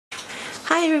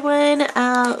Hi everyone,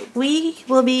 we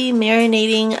will be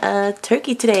marinating a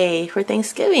turkey today for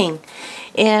Thanksgiving,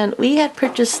 and we had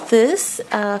purchased this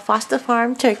Foster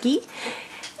Farm turkey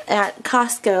at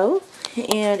Costco,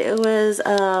 and it was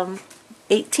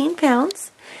 18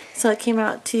 pounds, so it came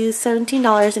out to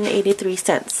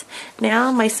 $17.83.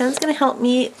 Now my son's going to help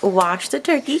me wash the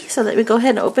turkey, so that we go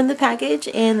ahead and open the package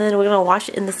and then we're going to wash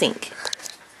it in the sink.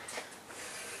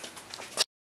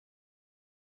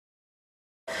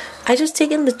 I just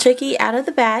taken the turkey out of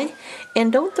the bag,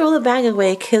 and don't throw the bag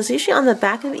away, because usually on the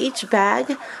back of each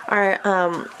bag are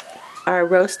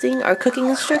roasting or cooking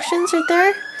instructions right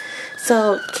there.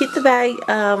 So keep the bag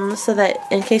so that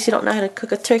in case you don't know how to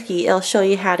cook a turkey, it'll show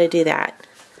you how to do that.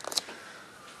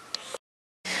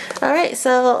 Alright,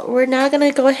 so we're now going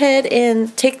to go ahead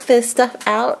and take the stuff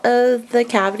out of the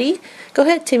cavity. Go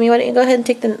ahead, Timmy, why don't you go ahead and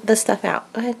take the stuff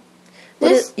out. Go ahead.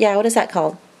 What is that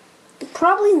called?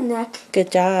 Probably neck.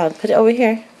 Good job. Put it over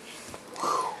here.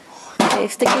 Okay,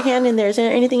 stick your hand in there. Is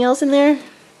there anything else in there?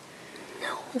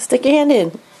 No. Stick your hand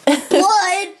in.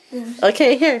 Blood!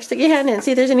 Okay, here. Stick your hand in.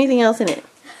 See if there's anything else in it.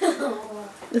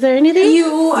 Is there anything?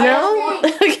 No?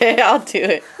 Okay, I'll do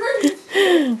it.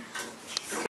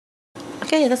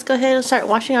 Okay, let's go ahead and start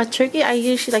washing our turkey. I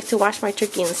usually like to wash my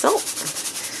turkey in salt.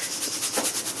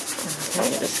 Okay,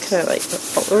 just kind of like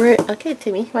over it. Okay,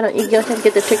 Timmy, why don't you go ahead and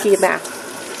get the turkey a bath.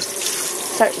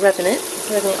 Start rubbing it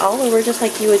all over just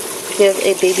like you would give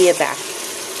a baby a bath.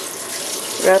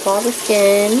 Rub all the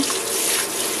skin.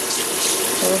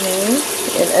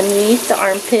 And underneath the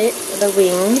armpit, the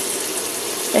wings.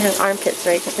 They have armpits,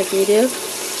 right? Just like you do.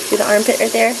 See the armpit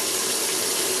right there?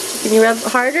 Can you rub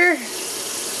harder?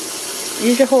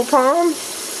 Use your whole palm.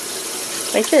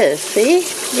 Like this, see?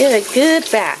 Get a good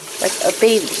bath. Like a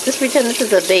baby. Just pretend this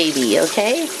is a baby,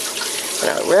 okay?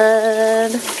 Now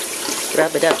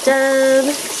rub it up done.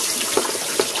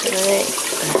 Alright.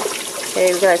 Okay,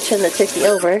 we gotta turn the turkey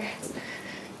over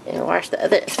and wash the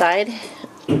other side.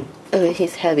 Oh,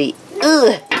 he's heavy.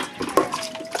 Ugh.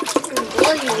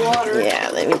 Water. Yeah,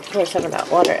 let me pour some of that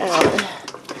water out.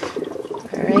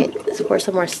 Alright, let's pour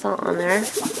some more salt on there.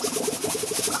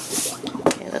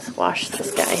 Okay, let's wash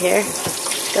this guy here.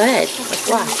 Go ahead, let's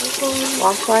wash.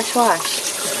 Wash, wash,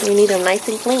 wash. We need them nice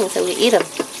and clean so we eat them.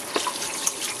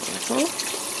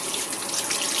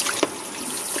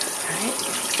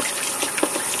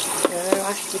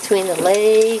 Wash between the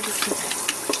legs.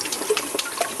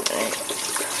 Right.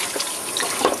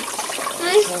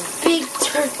 Nice big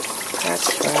turkey. That's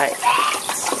right.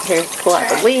 Here, pull out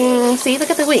the wing. See, look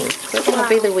at the wing. Look at how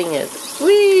big the wing is.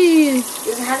 Whee!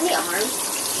 Does it have any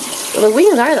arms? Well, the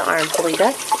wings are the arms, Billy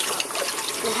Duck.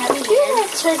 Does it have any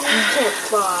hands? Turkey can't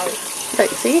fly.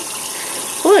 Look, see?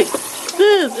 Look,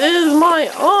 this is my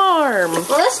arm.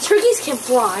 Well, those turkeys can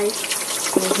fly.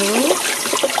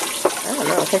 I don't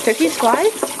know. Can turkeys fly?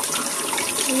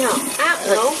 No. I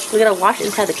don't know. We gotta wash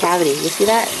inside the cavity. You see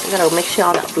that? We gotta make sure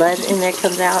all that blood in there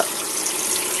comes out.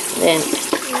 Then,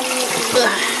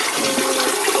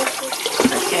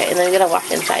 okay, and then we gotta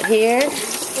wash inside here.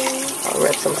 I'll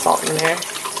rub some salt in there.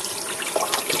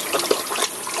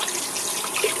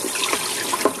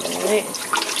 Alright.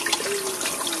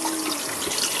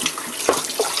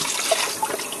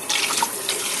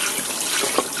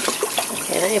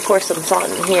 Then you pour some salt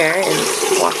in here and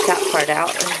wash that part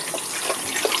out.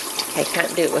 Okay,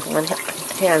 can't do it with one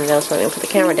hand though, so I'm going to put the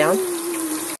camera down.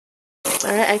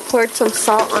 Alright, I poured some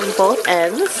salt on both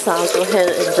ends, so I'll go ahead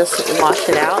and just wash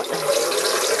it out.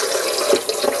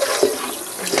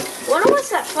 What's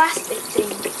that plastic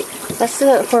thing? That's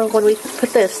for when we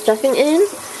put the stuffing in.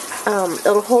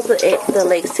 It'll hold the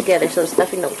legs together so the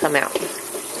stuffing don't come out.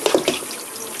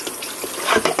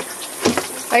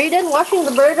 Are you done washing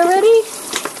the bird already?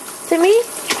 Timmy?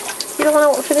 You don't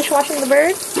want to finish washing the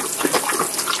bird?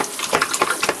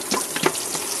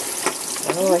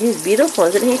 Oh, he's beautiful,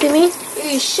 isn't he, Timmy?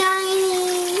 He's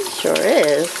shiny. Sure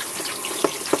is.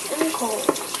 And cold.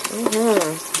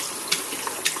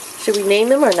 Should we name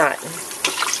him or not?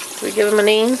 Should we give him a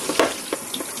name?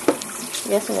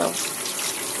 Yes or no?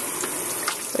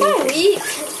 Oh, we eat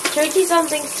turkeys on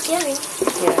Thanksgiving.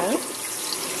 Yeah.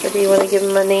 So do you want to give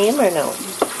him a name or no?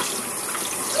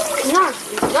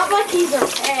 Not like he's a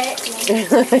pet.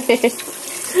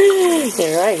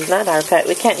 You're right, he's not our pet.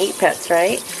 We can't eat pets,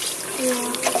 right?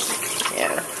 Yeah.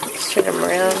 Yeah. Let's turn him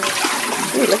around.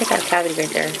 Ooh, look at that cavity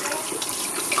right there.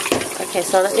 Okay,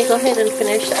 so let me go ahead and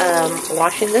finish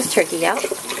washing this turkey out.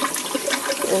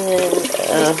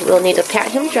 And we'll need to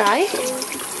pat him dry.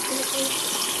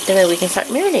 And then we can start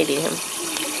marinating him.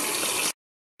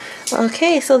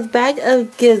 Okay, so the bag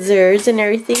of gizzards and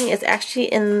everything is actually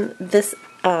in this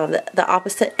the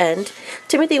opposite end.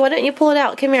 Timothy, why don't you pull it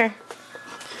out? Come here.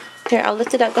 Here, I'll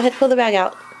lift it up. Go ahead, pull the bag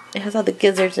out. It has all the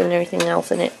gizzards and everything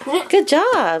else in it. Good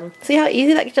job. See how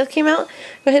easy that just came out?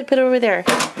 Go ahead, put it over there.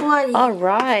 All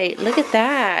right, look at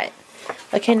that.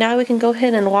 Okay, now we can go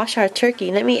ahead and wash our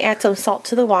turkey. Let me add some salt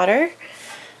to the water.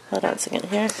 Hold on a second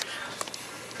here.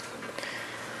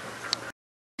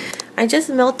 I just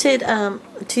melted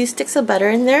 2 sticks of butter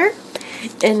in there.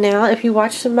 And now if you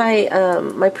watched my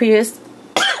my previous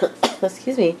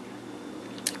excuse me,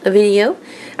 video,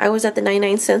 I was at the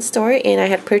 99-cent store and I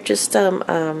had purchased some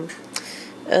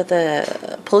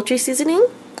the poultry seasoning,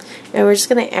 and we're just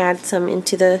gonna add some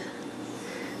into the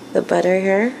butter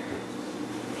here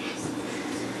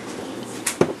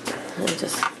and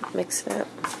just mix it up.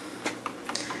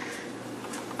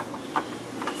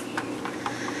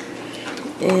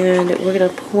 And we're gonna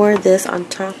pour this on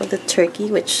top of the turkey,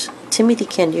 which Timothy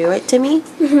can do, right, Timmy?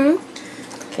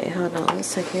 Okay, hold on a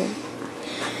second.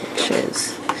 Make sure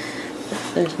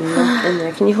there's enough in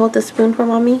there. Can you hold the spoon for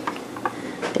mommy?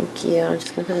 Thank you. I'm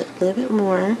just going to put a little bit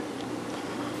more.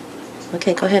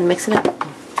 Okay, go ahead and mix it up.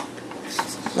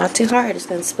 Not too hard. It's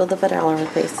going to spill the butter all over the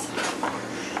place.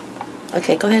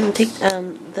 Okay, go ahead and take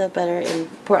the butter and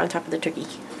pour it on top of the turkey.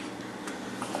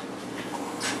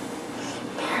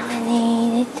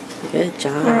 Marinate. Good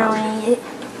job. Marinate.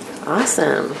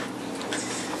 Awesome.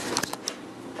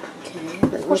 Okay,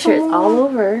 let's make sure it's all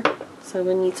over. So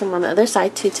we need some on the other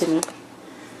side too, Timmy. Need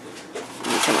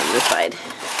some on this side.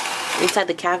 Inside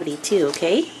the cavity too,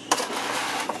 okay?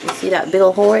 You see that big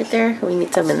old hole right there? We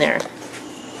need some in there.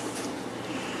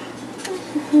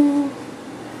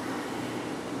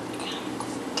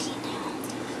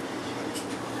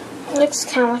 It looks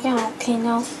kind of like a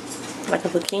volcano. Like a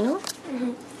volcano?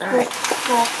 Alright.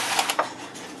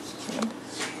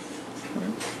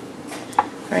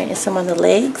 Alright, and some on the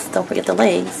legs. Don't forget the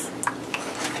legs.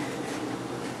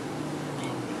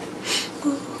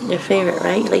 Your favorite,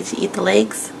 right? You like to eat the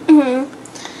legs? And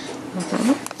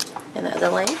the other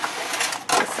leg?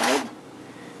 This side?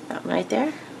 That one right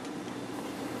there?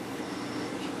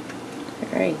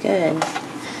 Very good.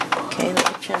 Okay, let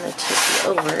me turn the turkey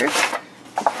over.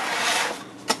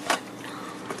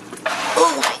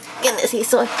 Oh my goodness, he's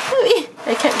so heavy.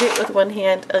 I can't do it with one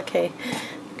hand. Okay.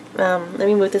 Let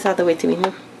me move this out of the way, Timmy.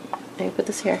 Move. Let me put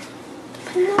this here.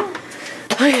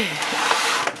 Okay.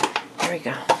 There we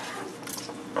go.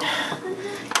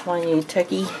 Come on, you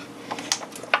turkey.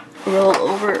 Roll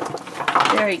over.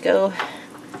 There we go.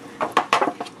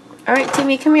 Alright,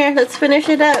 Timmy, come here. Let's finish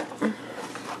it up.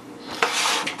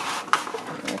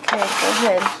 Okay, go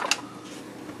ahead.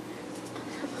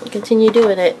 Continue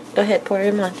doing it. Go ahead, pour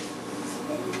him on.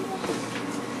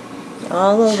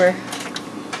 All over.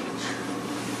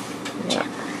 Yeah.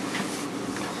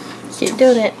 Keep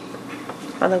doing it.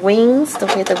 On the wings. Don't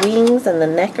forget the wings and the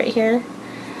neck right here.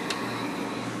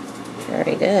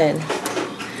 Very good.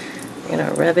 You're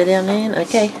gonna rub it in.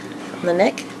 Okay. On the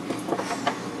neck.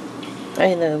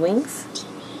 And the wings.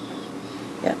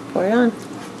 Yep, pour it on.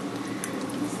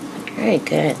 Very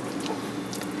good.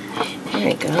 There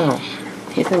we go.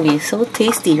 It's gonna be so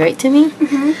tasty, right, Timmy?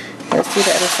 Let's do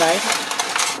the other side.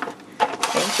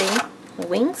 Same thing. The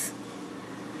wings.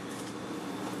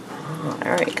 Oh,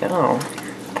 there we go.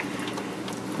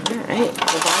 Alright,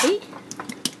 the body.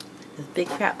 This big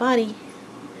fat body.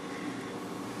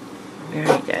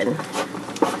 Very good.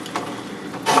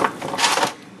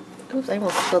 Oops, I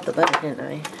almost spilled the butter, didn't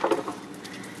I?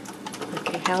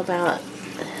 Okay, how about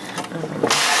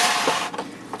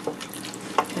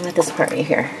this part right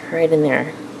here? Right in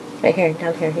there. Right here,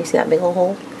 down here. You see that big old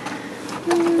hole?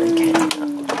 Okay,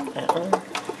 that one.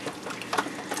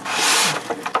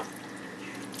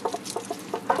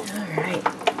 Alright.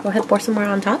 Go ahead, pour some more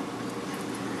on top.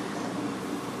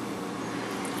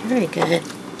 Very good.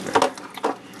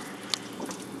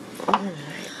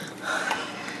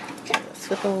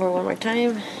 Flip over one more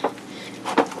time.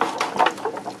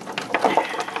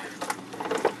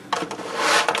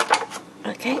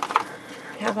 Okay.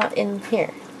 How about in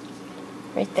here?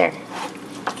 Right there.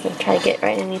 I'm going to try to get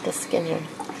right underneath the skin here.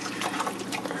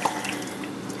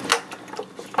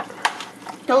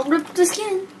 Don't rip the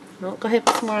skin. No, go ahead,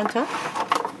 put some more on top.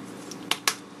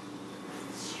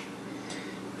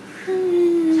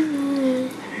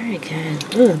 Very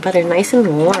good. Ooh, butter nice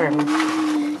and warm.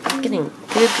 It's getting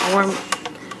good warm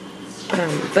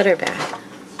butter bath.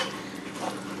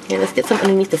 Here, let's get some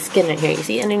underneath the skin right here. You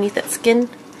see underneath that skin?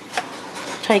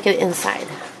 Try to get it inside.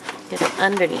 Get it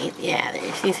underneath. Yeah, there.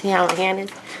 You see how my hand is?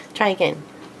 Try again.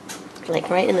 Like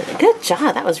right in the... Good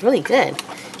job. That was really good.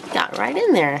 You got right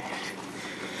in there.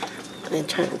 And then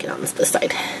try and get on this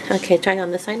side. Okay, try it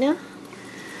on this side now.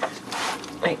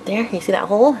 Right there. You see that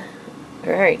hole?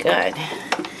 Very good.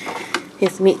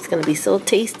 His meat's gonna be so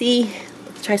tasty.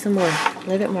 Let's try some more. A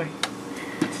little bit more.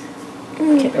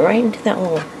 Get right into that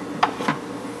hole.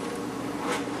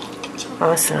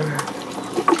 Awesome.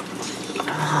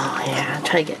 Oh yeah,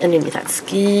 try to get underneath that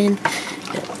skin.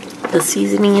 Get the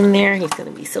seasoning in there. He's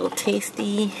gonna be so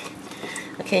tasty.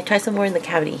 Okay, try some more in the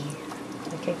cavity.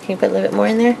 Okay, can you put a little bit more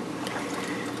in there?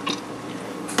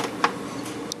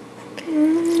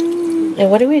 And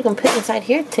what are we gonna put inside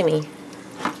here, Timmy?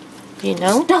 Do you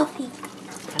know? Stuffing.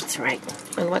 That's right.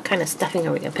 And what kind of stuffing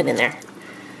are we gonna put in there?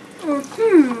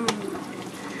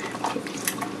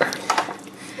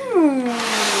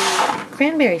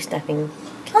 Cranberry stuffing.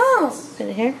 Oh. Put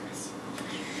it here.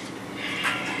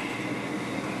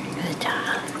 Good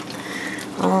job.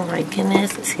 Oh my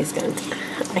goodness. He's gonna.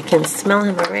 I can smell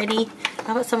him already.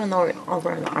 How about someone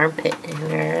over on the armpit in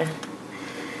there?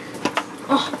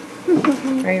 Oh.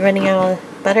 Are you running out of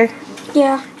butter?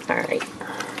 Yeah. Alright.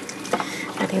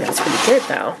 I think that's pretty good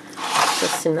though.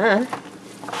 Just enough.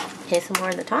 Okay, some more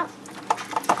on the top.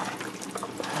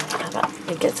 How about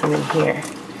we get some in here?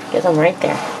 Get them right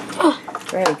there. Oh.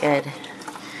 Very good.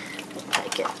 I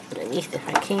get underneath if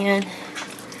I can.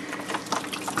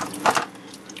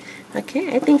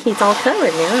 Okay, I think he's all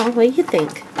covered now. What do you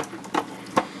think?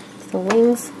 Some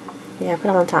wings? Yeah, put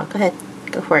them on top. Go ahead.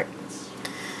 Go for it.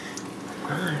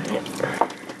 Alright.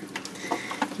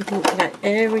 You think we got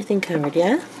everything covered,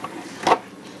 yeah?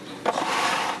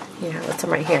 Yeah, put some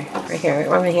right here. Right here, right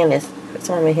where my hand is. Put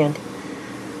some on my hand.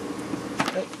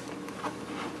 Oh.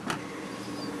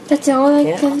 That's all I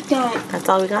Yeah. got. That's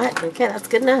all we got? Okay, that's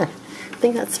good enough. I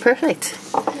think that's perfect.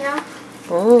 Yeah.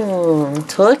 Oh,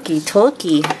 turkey.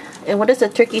 And what does the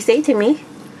turkey say to me?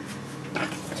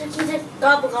 Turkey said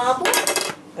gobble gobble.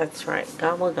 That's right,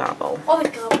 gobble gobble. Always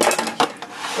gobble.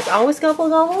 It's always gobble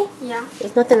gobble? Yeah.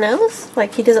 There's nothing else?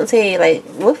 Like he doesn't say like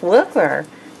woof woof or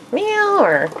meow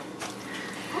or...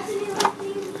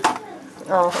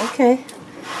 Oh, okay.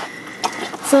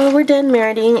 So we're done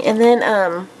marinating, and then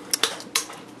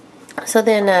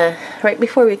right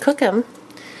before we cook them,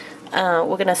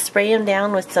 we're gonna spray them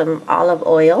down with some olive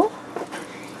oil,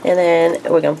 and then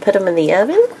we're gonna put them in the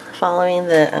oven, following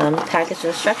the package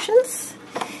instructions,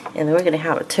 and then we're gonna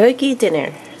have a turkey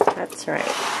dinner. That's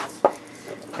right.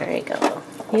 There you go.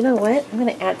 You know what? I'm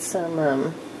gonna add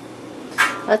some.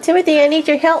 Timothy, I need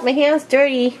your help. My hand's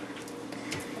dirty.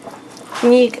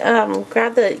 Can you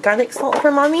grab the garlic salt for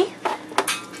mommy?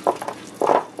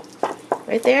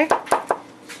 Right there?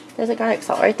 There's a garlic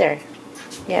salt right there.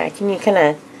 Yeah, can you kind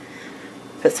of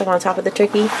put some on top of the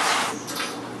turkey?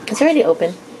 It's already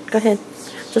open. Go ahead.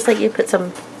 Just like you put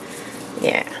some.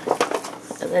 Yeah.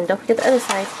 And then don't forget the other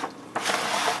side.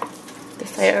 This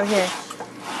side over here.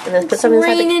 And then put some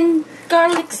inside the...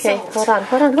 garlic Okay, salt.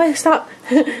 hold on. Wait, stop.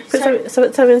 Put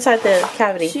some inside the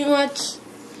cavity. Too much.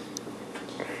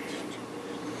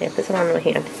 Yeah, put some on my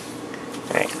hand.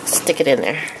 Alright, stick it in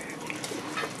there.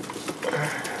 A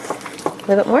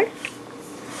little bit more?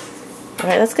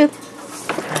 Alright, that's good.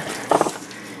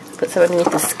 Put some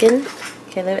underneath the skin.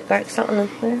 Okay, a little bit garlic salt on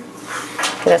there.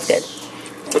 Okay, that's good.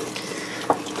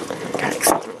 Garlic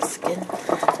salt on the skin.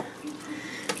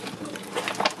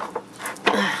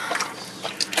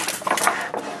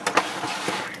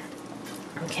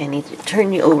 Okay, I need to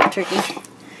turn you over, turkey.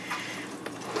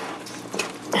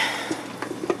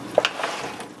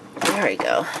 There we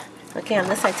go. Okay, on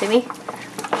this side, Timmy.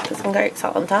 Put some garlic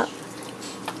salt on top.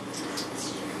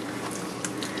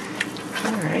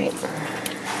 Alright.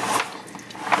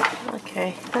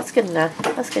 Okay, that's good enough.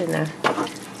 That's good enough.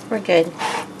 We're good.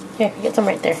 Here, get some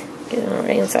right there. Get them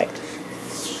right inside.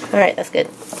 Alright, that's good.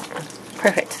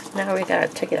 Perfect. Now we got a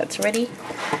turkey that's ready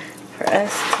for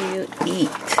us to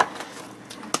eat.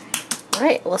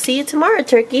 Alright, we'll see you tomorrow,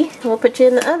 turkey. We'll put you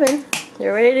in the oven.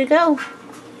 You're ready to go.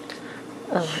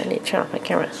 Oh, I need to turn off my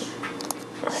camera.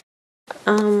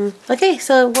 Okay,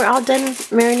 so we're all done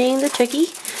marinating the turkey.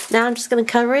 Now I'm just going to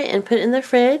cover it and put it in the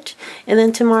fridge. And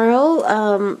then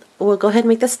tomorrow, we'll go ahead and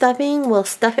make the stuffing. We'll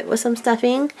stuff it with some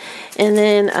stuffing. And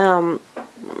then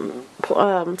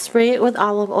spray it with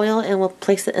olive oil, and we'll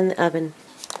place it in the oven.